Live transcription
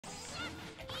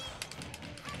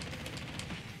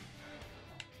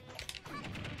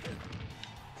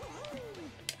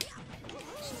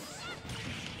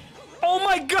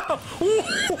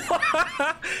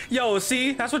Yo,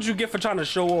 see? That's what you get for trying to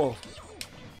show off.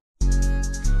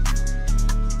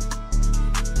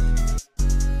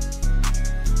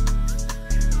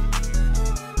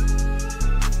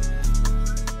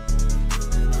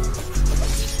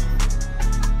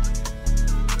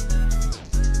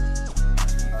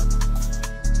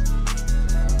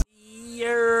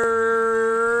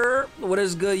 What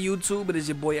is good, YouTube? It is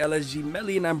your boy LSG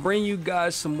Melly, and I'm bringing you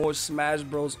guys some more Smash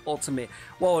Bros Ultimate.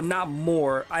 Well, not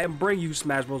more. I am bringing you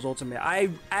Smash Bros Ultimate. I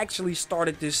actually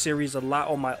started this series a lot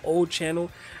on my old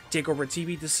channel, Takeover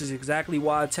TV. This is exactly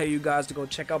why I tell you guys to go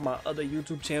check out my other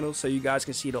YouTube channel so you guys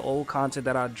can see the old content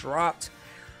that I dropped.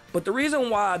 But the reason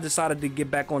why I decided to get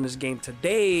back on this game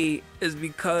today is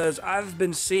because I've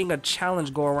been seeing a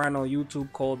challenge go around on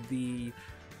YouTube called the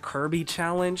Kirby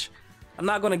challenge. I'm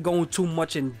not going to go too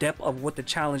much in depth of what the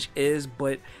challenge is,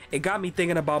 but it got me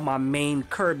thinking about my main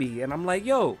Kirby, and I'm like,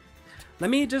 yo,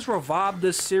 let me just revive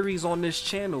this series on this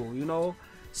channel, you know,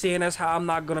 seeing as how I'm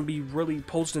not going to be really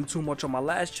posting too much on my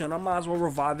last channel. I might as well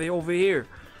revive it over here.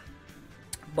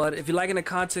 But if you're liking the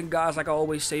content, guys, like I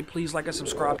always say, please like and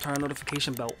subscribe, turn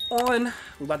notification bell on.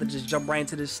 We're about to just jump right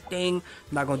into this thing.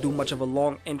 I'm not going to do much of a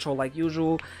long intro like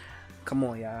usual. Come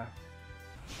on, y'all.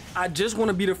 I just want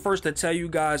to be the first to tell you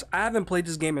guys, I haven't played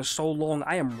this game in so long,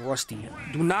 I am rusty.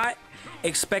 Do not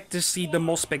expect to see the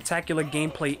most spectacular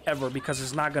gameplay ever, because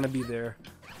it's not going to be there.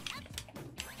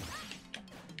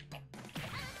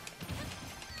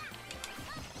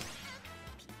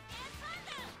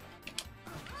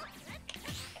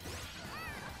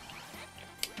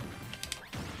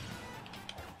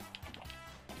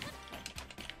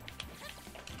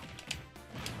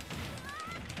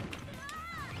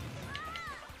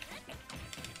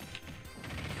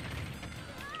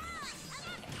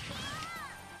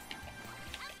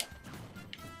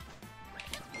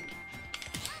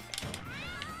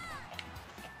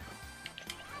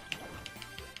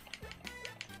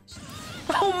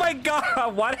 Oh my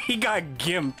god, why did he got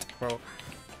gimped, bro?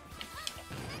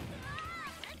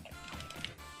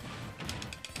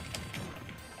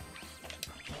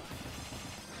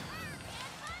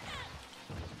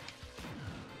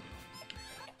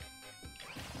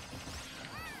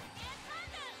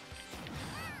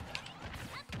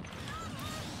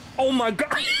 Oh my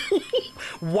god.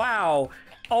 Wow.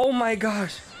 Oh my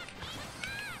gosh.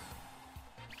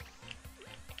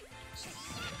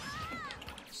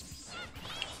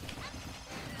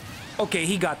 Okay,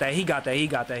 he got that, he got that, he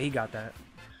got that, he got that.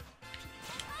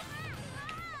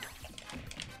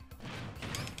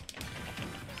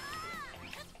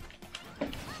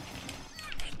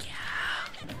 Thank you.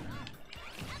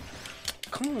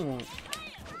 Come on.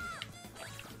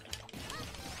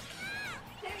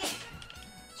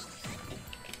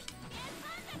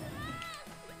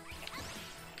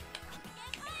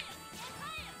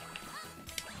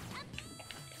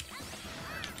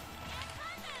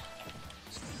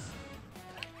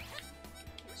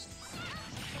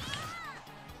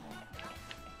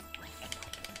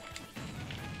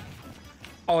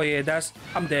 Oh yeah, that's...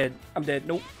 I'm dead. I'm dead.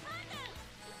 Nope.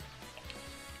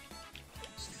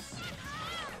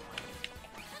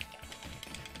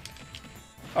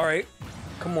 Alright.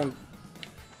 Come on.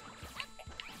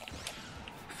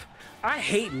 I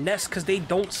hate nests because they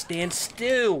don't stand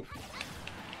still.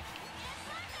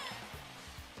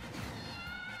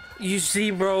 You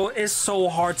see, bro, it's so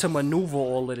hard to maneuver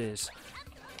all of this.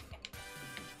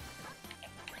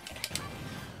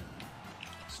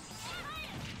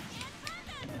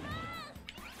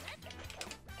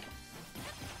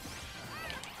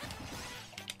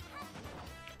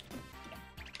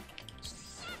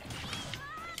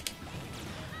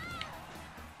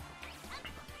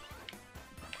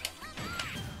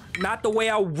 Not the way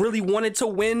I really wanted to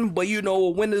win, but you know, a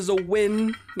win is a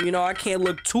win. You know, I can't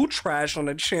look too trash on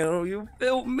the channel, you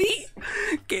feel me?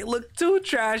 Can't look too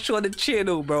trash on the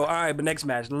channel, bro. Alright, but next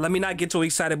match. Let me not get too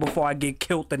excited before I get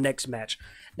killed the next match.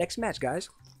 Next match, guys.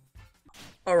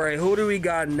 Alright, who do we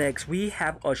got next? We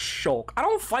have a Shulk. I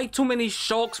don't fight too many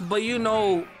Shulks, but you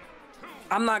know,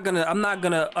 I'm not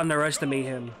gonna underestimate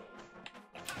him.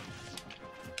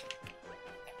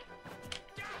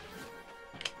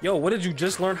 Yo, what did you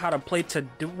just learn how to play to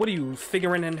do? What are you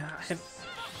figuring in?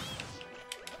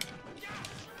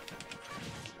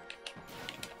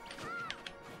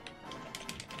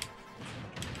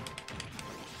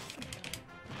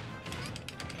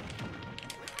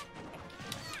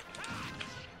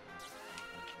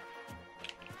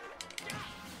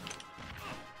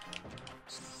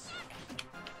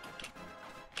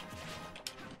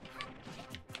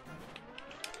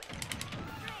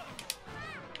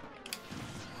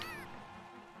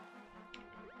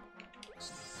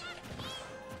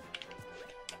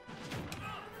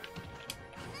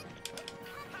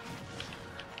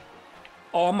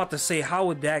 Oh, I'm about to say, how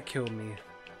would that kill me?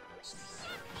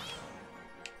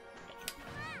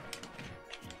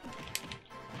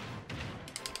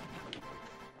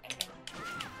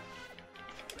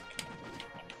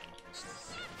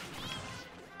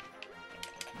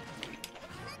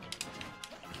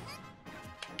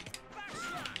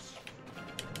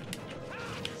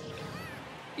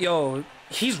 Yo,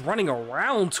 he's running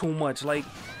around too much, like...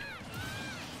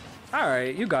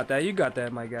 Alright, you got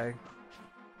that, my guy.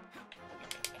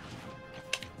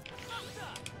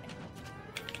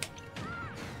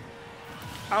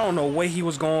 I don't know what he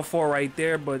was going for right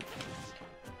there, but...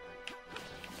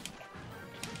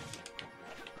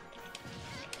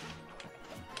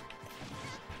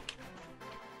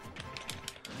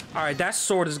 Alright, that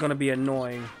sword is gonna be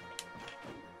annoying.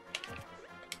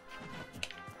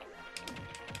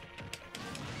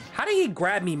 How did he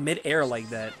grab me mid-air like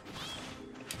that?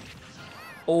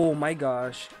 Oh my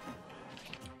gosh.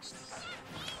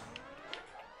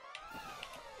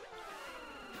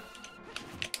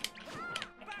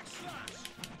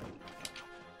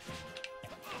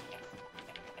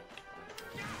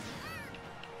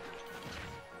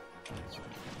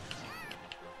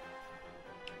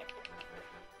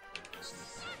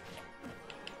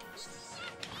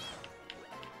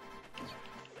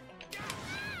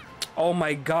 Oh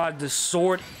my god, the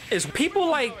sword is people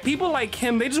like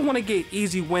him, they just want to get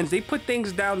easy wins. They put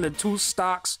things down to 2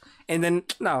 stocks and then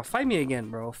no, fight me again,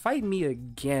 bro. Fight me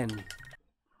again.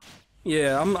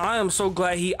 Yeah, I am so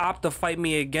glad he opted to fight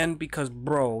me again because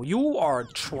bro, you are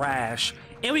trash.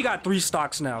 And we got 3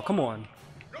 stocks now. Come on.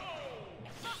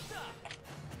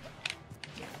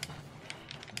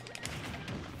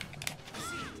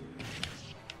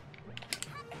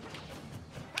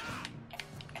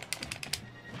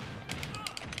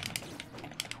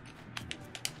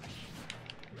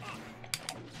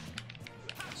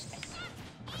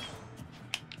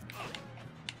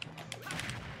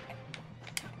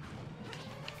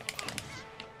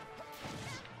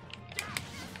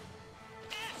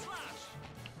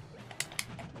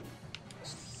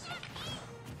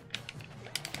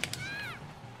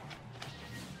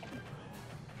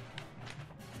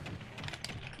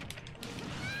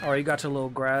 Alright, you got your little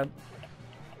grab.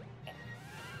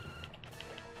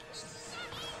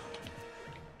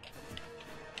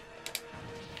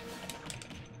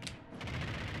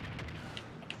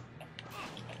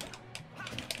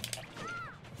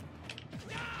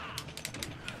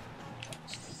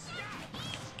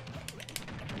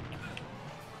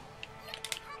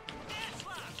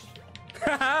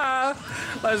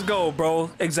 Let's go,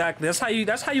 bro. Exactly. That's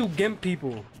how you gimp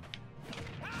people.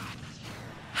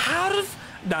 How did...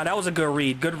 Nah, that was a good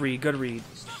read. Good read. Good read.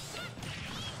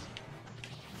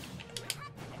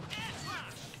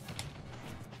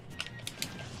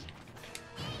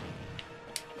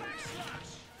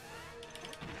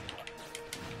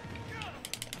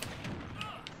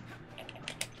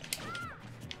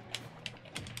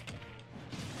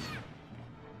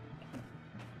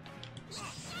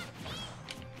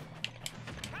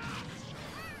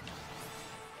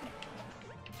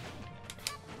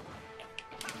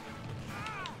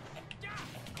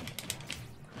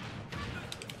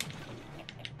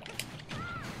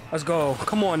 Let's go.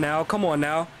 Come on now. Come on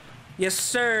now. Yes,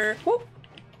 sir. Whoop.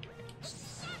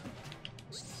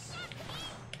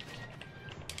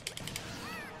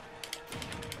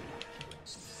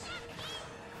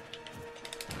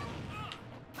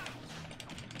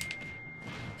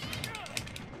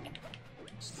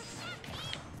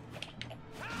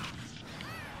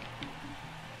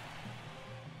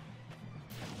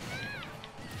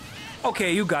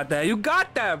 Okay, you got that. You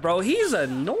got that, bro. He's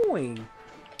annoying.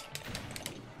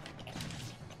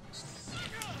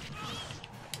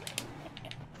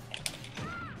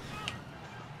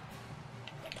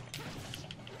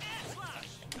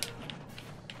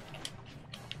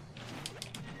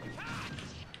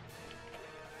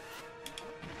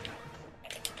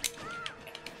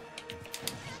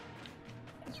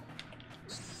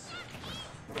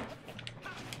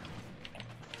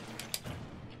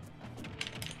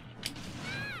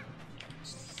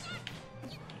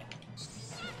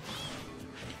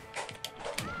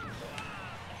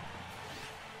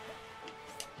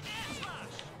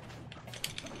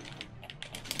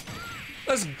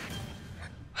 Let's...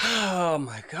 Oh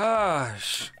my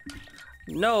gosh.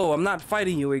 No, I'm not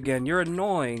fighting you again. You're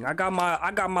annoying. I got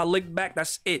my lick back.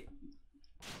 That's it.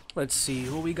 Let's see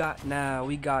who we got now.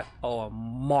 We got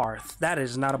Marth. This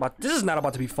is not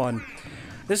about to be fun.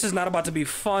 This is not about to be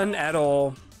fun at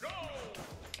all.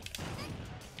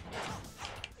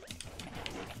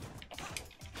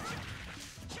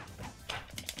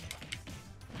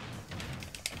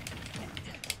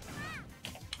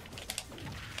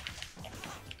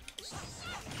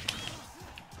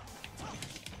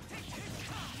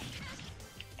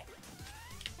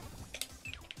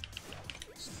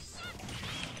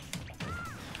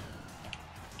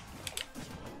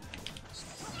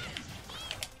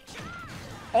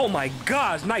 Oh my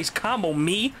gosh, nice combo,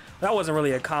 me. That wasn't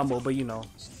really a combo, but you know.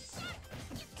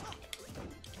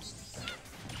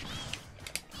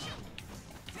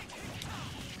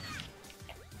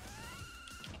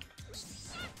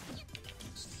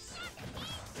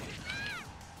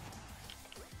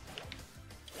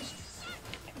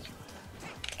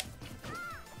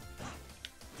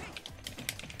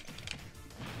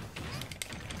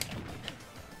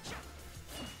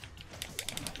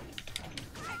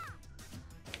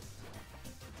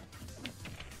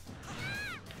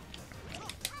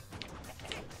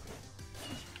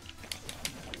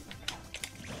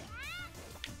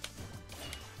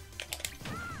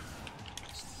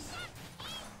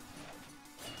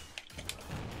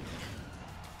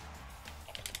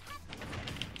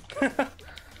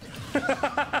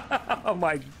 Oh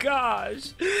my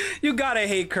gosh. You gotta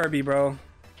hate Kirby, bro.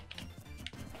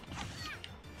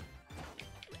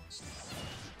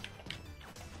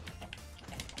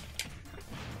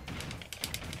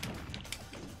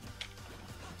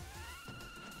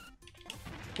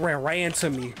 Ran right into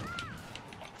me.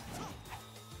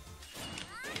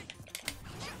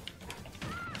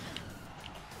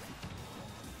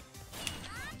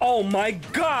 Oh my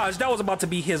gosh, that was about to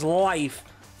be his life.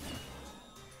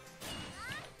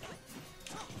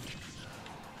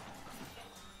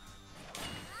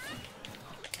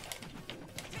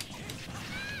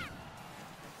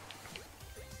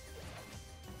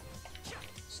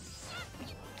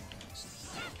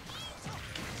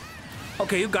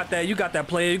 Okay, you got that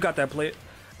player, you got that player.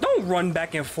 Don't run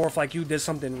back and forth like you did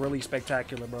something really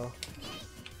spectacular, bro.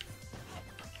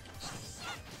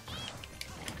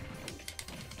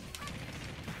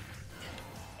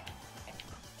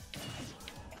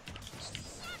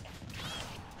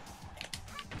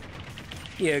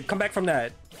 Yeah, come back from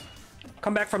that.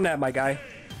 Come back from that, my guy.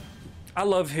 I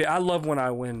love when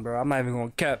I win, bro. I'm not even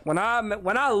gonna cap. When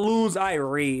I lose, I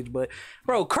rage. But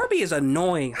bro, Kirby is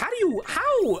annoying. How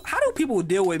do people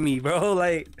deal with me, bro?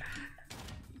 Like,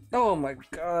 oh my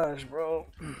gosh, bro.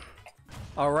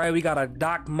 All right, we got a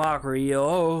Doc Mockery,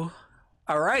 yo.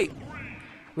 All right,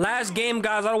 last game,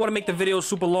 guys. I don't want to make the video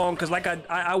super long because, like,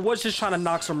 I was just trying to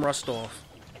knock some rust off.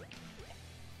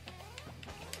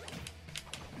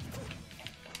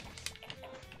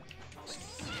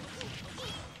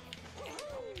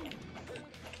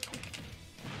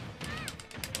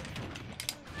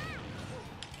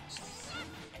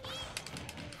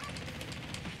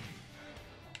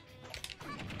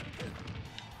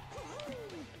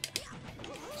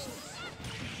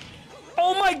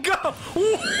 Oh my god!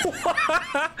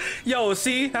 Yo,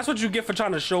 see? That's what you get for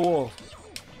trying to show off.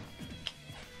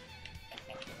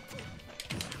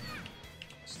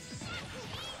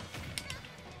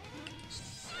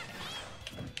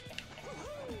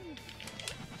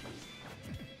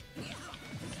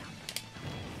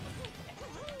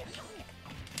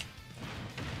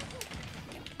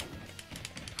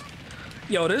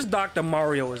 Yo, this Dr.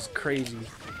 Mario is crazy.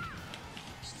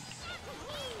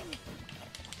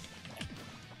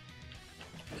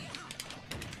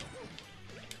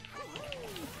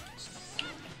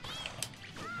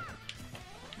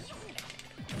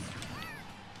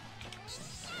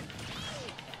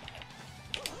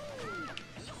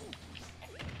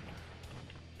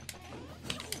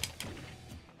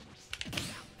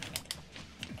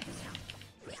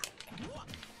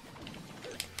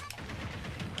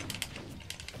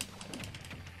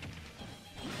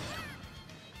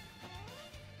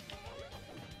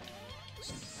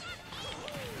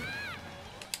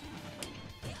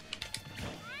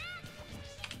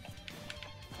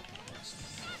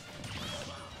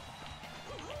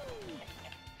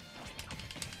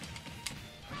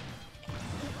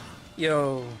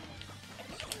 Yo.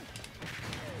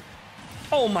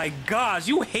 Oh my gosh,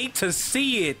 you hate to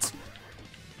see it.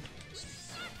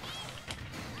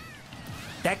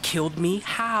 That killed me?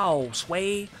 How,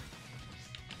 Sway?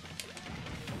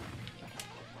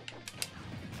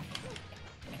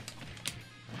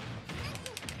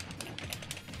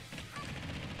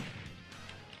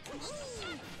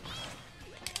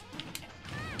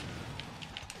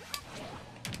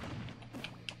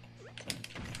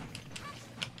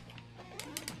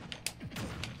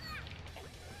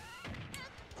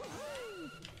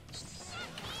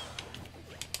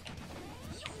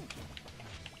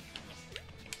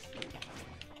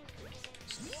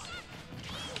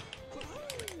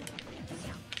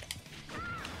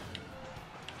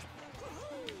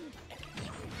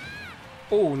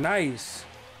 Oh, nice.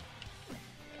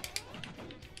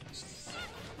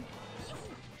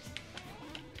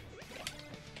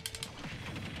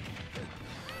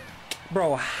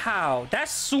 Bro, how?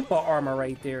 That's super armor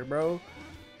right there, bro.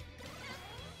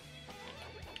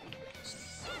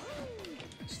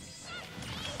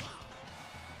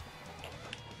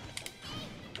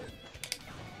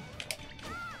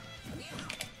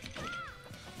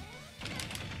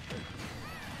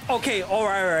 Okay, all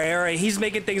right, all right, all right. He's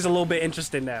making things a little bit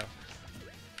interesting now.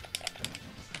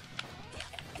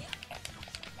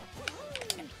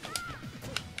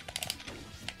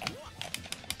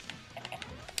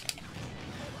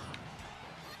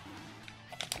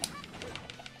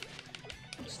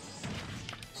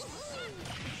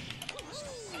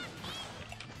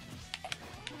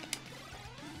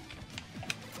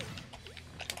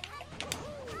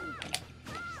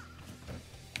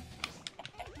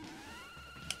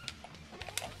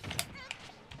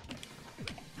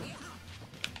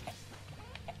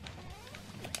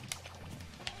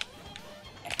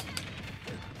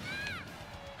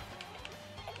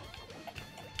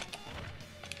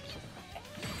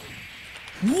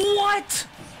 What?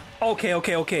 Okay,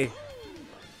 okay, okay.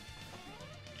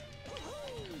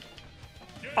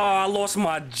 Oh, I lost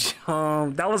my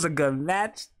jump. That was a good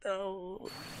match,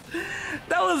 though.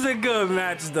 That was a good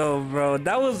match, though, bro.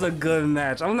 That was a good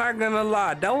match. I'm not gonna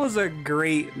lie. That was a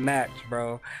great match,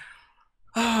 bro.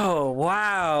 Oh,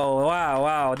 wow, wow,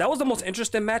 wow. That was the most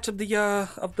interesting match of the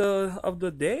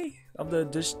day of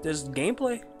this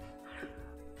gameplay.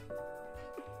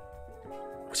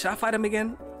 Should I fight him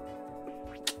again?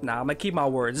 Nah, I'm gonna keep my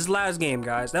words. This last game,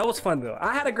 guys. That was fun though.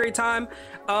 I had a great time.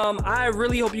 I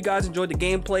really hope you guys enjoyed the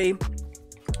gameplay.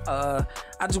 I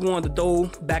just wanted to throw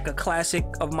back a classic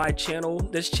of my channel.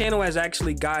 This channel has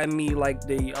actually gotten me like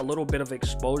a little bit of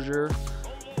exposure.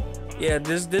 Yeah,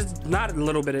 this not a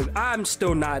little bit of, I'm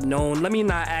still not known. Let me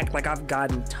not act like I've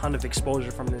gotten a ton of exposure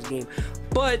from this game.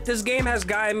 But this game has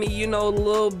gotten me, you know, a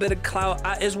little bit of clout.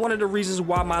 It's one of the reasons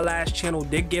why my last channel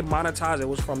did get monetized. It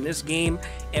was from this game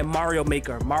and Mario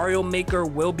Maker. Mario Maker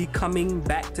will be coming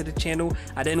back to the channel.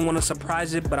 I didn't want to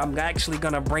surprise it, but I'm actually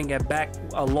gonna bring it back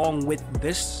along with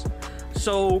this.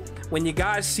 So when you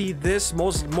guys see this,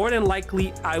 more than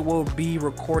likely I will be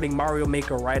recording Mario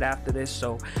Maker right after this,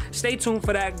 so stay tuned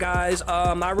for that, guys.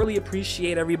 I really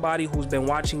appreciate everybody who's been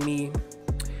watching me,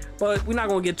 but we're not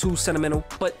gonna get too sentimental,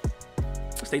 but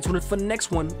stay tuned for the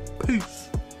next one. Peace.